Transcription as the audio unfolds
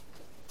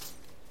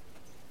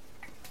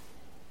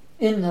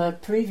In the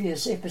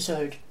previous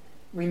episode,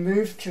 we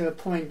moved to a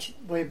point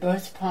where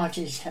both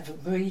parties have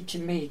agreed to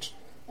meet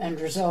and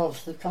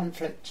resolve the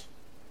conflict.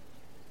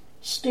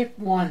 Step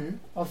 1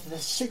 of the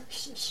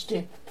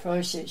 6-step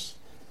process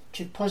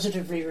to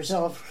positively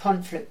resolve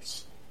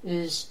conflicts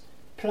is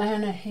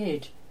plan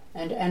ahead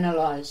and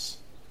analyze.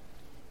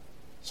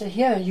 So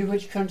here you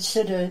would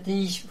consider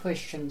these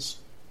questions.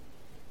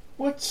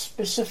 What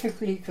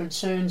specifically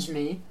concerns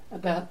me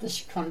about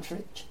this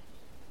conflict?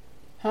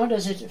 How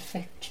does it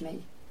affect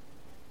me?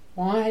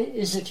 Why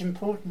is it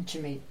important to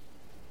me?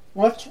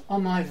 What are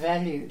my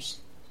values?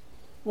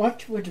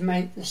 What would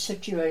make the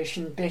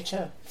situation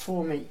better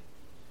for me?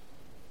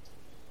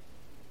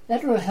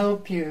 That will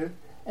help you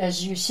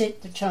as you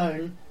set the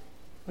tone,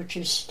 which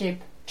is step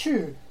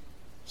 2.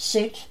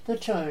 Set the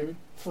tone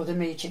for the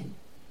meeting.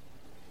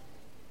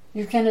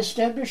 You can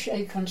establish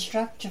a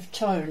constructive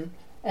tone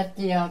at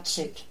the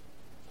outset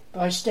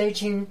by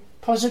stating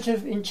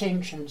positive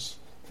intentions.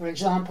 For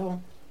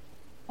example,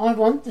 I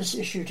want this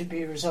issue to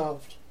be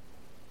resolved.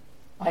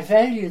 I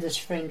value this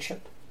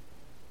friendship.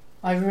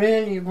 I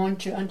really want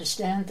to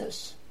understand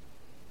this.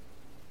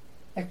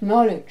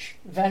 Acknowledge,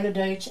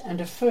 validate, and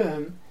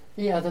affirm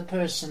the other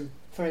person.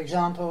 For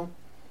example,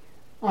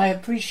 I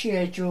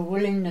appreciate your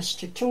willingness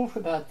to talk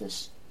about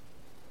this.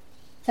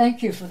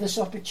 Thank you for this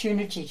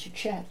opportunity to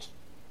chat.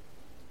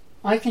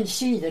 I can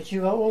see that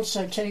you are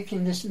also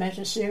taking this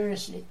matter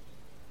seriously.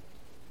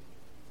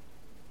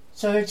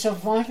 So it's of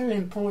vital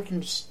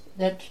importance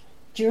that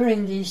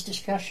during these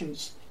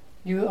discussions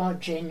you are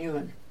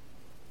genuine.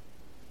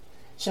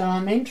 So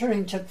our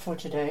mentoring tip for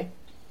today: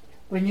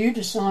 when you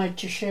decide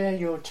to share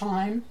your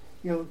time,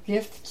 your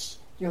gifts,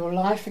 your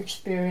life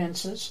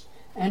experiences,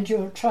 and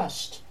your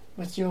trust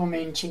with your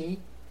mentee,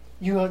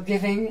 you are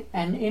giving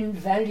an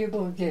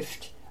invaluable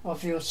gift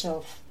of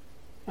yourself.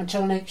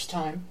 Until next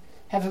time,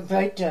 have a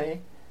great day,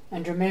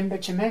 and remember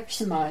to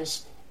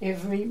maximize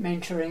every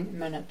mentoring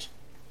minute.